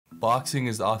Boxing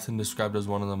is often described as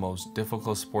one of the most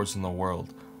difficult sports in the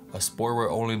world, a sport where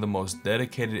only the most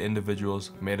dedicated individuals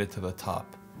made it to the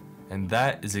top. And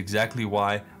that is exactly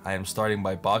why I am starting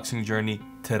my boxing journey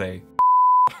today.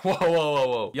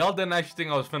 Whoa. Y'all didn't actually think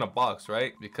I was finna box,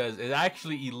 right? Because it's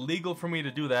actually illegal for me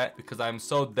to do that because I'm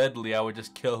so deadly I would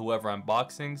just kill whoever I'm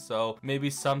boxing. So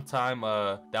maybe sometime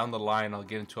down the line I'll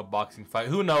get into a boxing fight.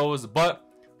 Who knows? But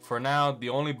for now, the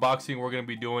only boxing we're going to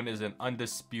be doing is an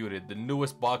Undisputed, the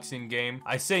newest boxing game.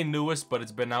 I say newest, but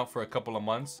it's been out for a couple of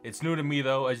months. It's new to me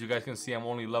though. As you guys can see, I'm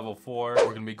only level 4. We're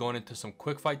going to be going into some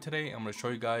quick fight today. I'm going to show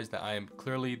you guys that I am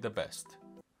clearly the best.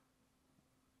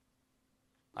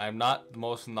 I am not the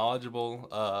most knowledgeable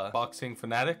boxing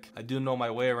fanatic. I do know my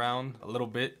way around a little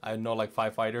bit. I know like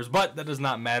 5 fighters, but that does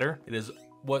not matter. It is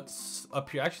what's up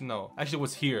here. Actually, no. Actually,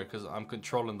 what's here, because I'm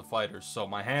controlling the fighters. So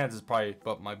my hands is probably,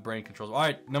 but my brain controls. All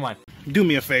right, never mind. Do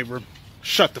me a favor.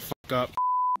 Shut the fuck up.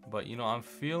 But you know, I'm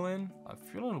feeling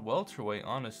welterweight,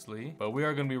 honestly. But we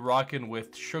are gonna be rocking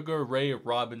with Sugar Ray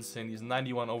Robinson. He's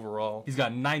 91 overall. He's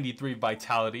got 93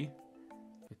 vitality.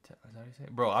 Is that how you say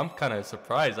it? Bro, I'm kind of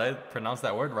surprised I pronounced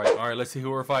that word right. All right, let's see who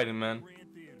we're fighting, man.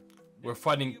 We're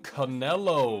fighting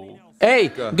Canelo. Hey,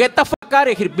 get the fuck out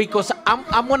of here because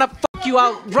I'm gonna fuck you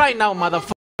out right now,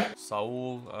 motherfucker.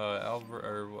 Saul,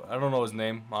 I don't know his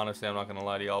name. Honestly, I'm not gonna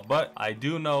lie to y'all, but I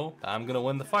do know that I'm gonna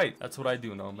win the fight. That's what I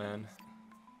do know, man.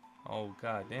 Oh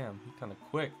god damn, he's kind of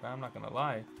quick, man. I'm not gonna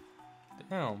lie.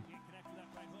 Damn.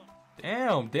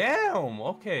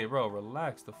 Okay, bro,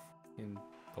 relax. The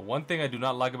one thing I do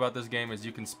not like about this game is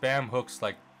you can spam hooks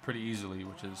like pretty easily,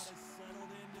 which is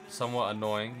somewhat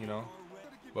annoying, you know.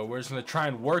 But we're just gonna try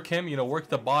and work him, you know, work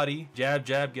the body, jab,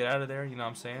 get out of there, you know what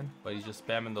I'm saying? But he's just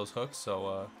spamming those hooks,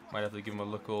 so might have to give him a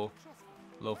little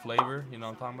flavor, you know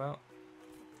what I'm talking about?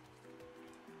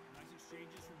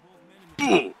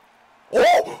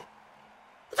 Oh!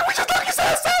 Did we just knock his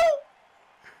ass out?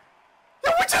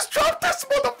 Did we just drop this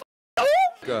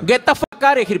motherfucker? Get the fuck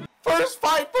out of here. First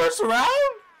fight, first round?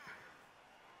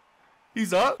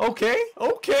 He's up. Okay.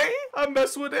 I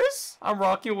mess with this. I'm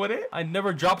rocking with it. I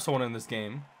never dropped someone in this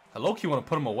game. I low-key want to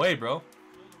put him away, bro.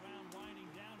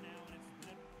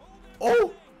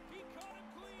 Oh!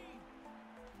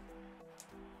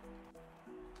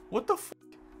 What the f?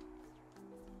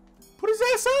 Put his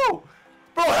ass out!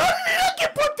 Bro, how did he not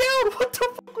get put down? What the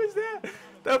fuck was that?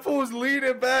 That fool was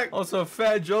leaning back on some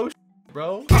Fat Joe shit,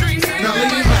 bro. Now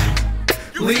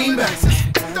lean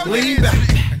back.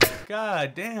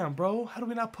 God damn, bro. How do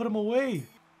we not put him away?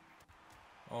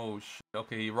 Oh, shit.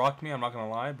 Okay, he rocked me. I'm not going to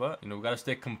lie. But, you know, we got to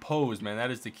stay composed, man. That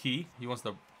is the key. He wants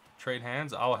to trade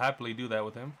hands. I'll happily do that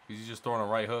with him. Because he's just throwing a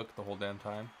right hook the whole damn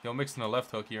time. He'll mix in a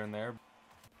left hook here and there.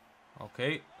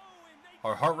 Okay.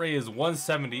 Our heart rate is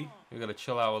 170. We got to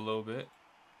chill out a little bit.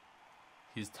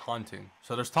 He's taunting.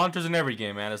 So there's taunters in every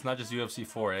game, man. It's not just UFC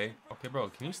 4, eh? Okay, bro.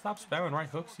 Can you stop spamming right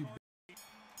hooks, you bitch?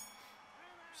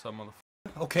 Some motherfucker.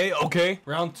 Okay.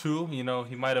 Round 2, you know,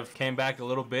 he might have came back a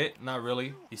little bit. Not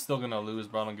really. He's still gonna lose,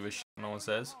 bro. I don't give a shit. No one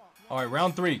says. All right,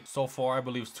 round 3. So far, I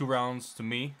believe it's 2 rounds to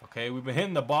me. Okay, we've been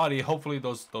hitting the body. Hopefully,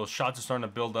 those shots are starting to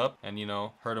build up and, you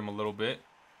know, hurt him a little bit.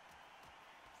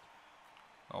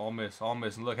 All miss.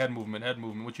 Look, head movement.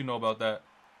 What you know about that?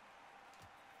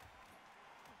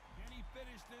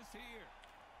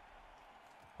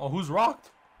 Oh, who's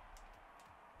rocked?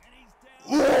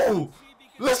 Ooh!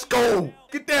 Let's go!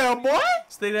 Get down, boy!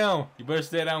 Stay down. You better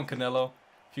stay down, Canelo.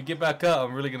 If you get back up,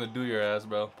 I'm really gonna do your ass,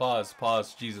 bro.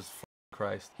 Pause. Jesus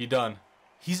Christ. He done.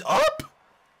 He's up?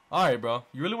 Alright, bro.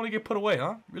 You really want to get put away,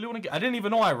 huh? You really want to get... I didn't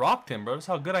even know I rocked him, bro. That's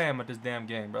how good I am at this damn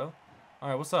game, bro.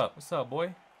 Alright, what's up? What's up,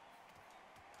 boy?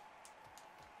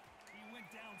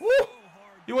 Woo!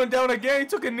 He went down again. He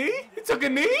took a knee?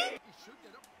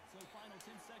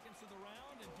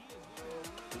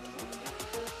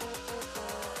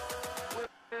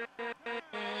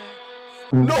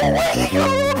 No way! He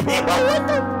got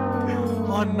up!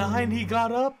 On 9 he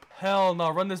got up? Hell no,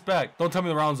 run this back. Don't tell me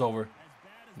the round's over.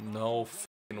 No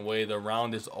f***ing way the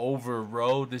round is over,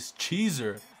 bro. This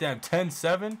cheeser. Damn,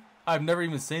 10-7? I've never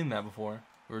even seen that before.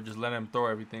 We were just letting him throw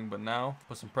everything, but now,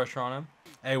 put some pressure on him.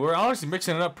 Hey, we're honestly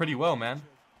mixing it up pretty well, man.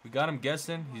 We got him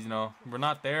guessing. He's, you know, we're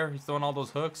not there. He's throwing all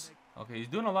those hooks. Okay, he's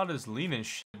doing a lot of this leaning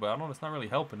shit, but I don't know, it's not really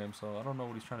helping him, so I don't know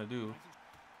what he's trying to do.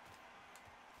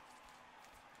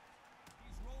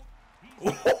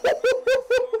 Yo, that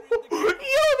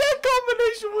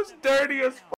combination was dirty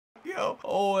as fuck, yo.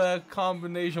 Oh, that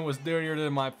combination was dirtier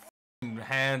than my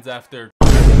hands after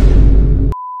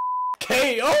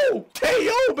KO,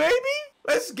 baby.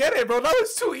 Let's get it, bro. That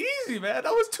was too easy, man.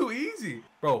 That was too easy.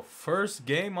 Bro, first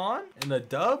game on in the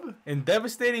dub in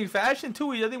devastating fashion,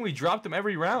 too. I think we dropped him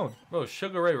every round. Bro,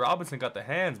 Sugar Ray Robinson got the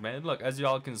hands, man. Look, as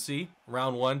y'all can see,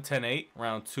 round 1, 10-8.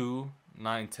 Round 2,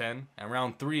 9-10. And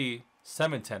round 3,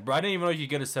 7-10. Bro, I didn't even know you could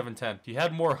get a 7-10. He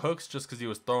had more hooks just because he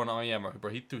was throwing on. Yeah,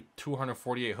 bro, he threw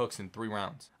 248 hooks in 3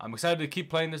 rounds. I'm excited to keep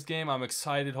playing this game. I'm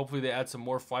excited. Hopefully they add some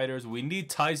more fighters. We need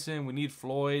Tyson. We need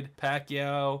Floyd,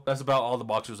 Pacquiao. That's about all the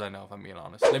boxers I know, if I'm being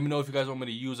honest. Let me know if you guys want me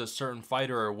to use a certain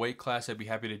fighter or weight class. I'd be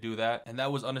happy to do that. And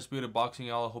that was Undisputed Boxing,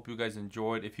 y'all. I hope you guys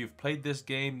enjoyed. If you've played this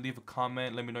game, leave a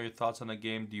comment. Let me know your thoughts on the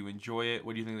game. Do you enjoy it?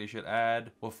 What do you think they should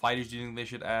add? What fighters do you think they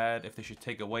should add? If they should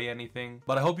take away anything.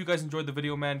 But I hope you guys enjoyed the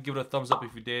video, man. Give it a thumbs up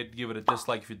if you did. Give it a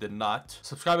dislike if you did not.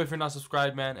 Subscribe if you're not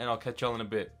subscribed, man. And I'll catch y'all in a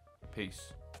bit.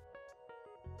 Peace.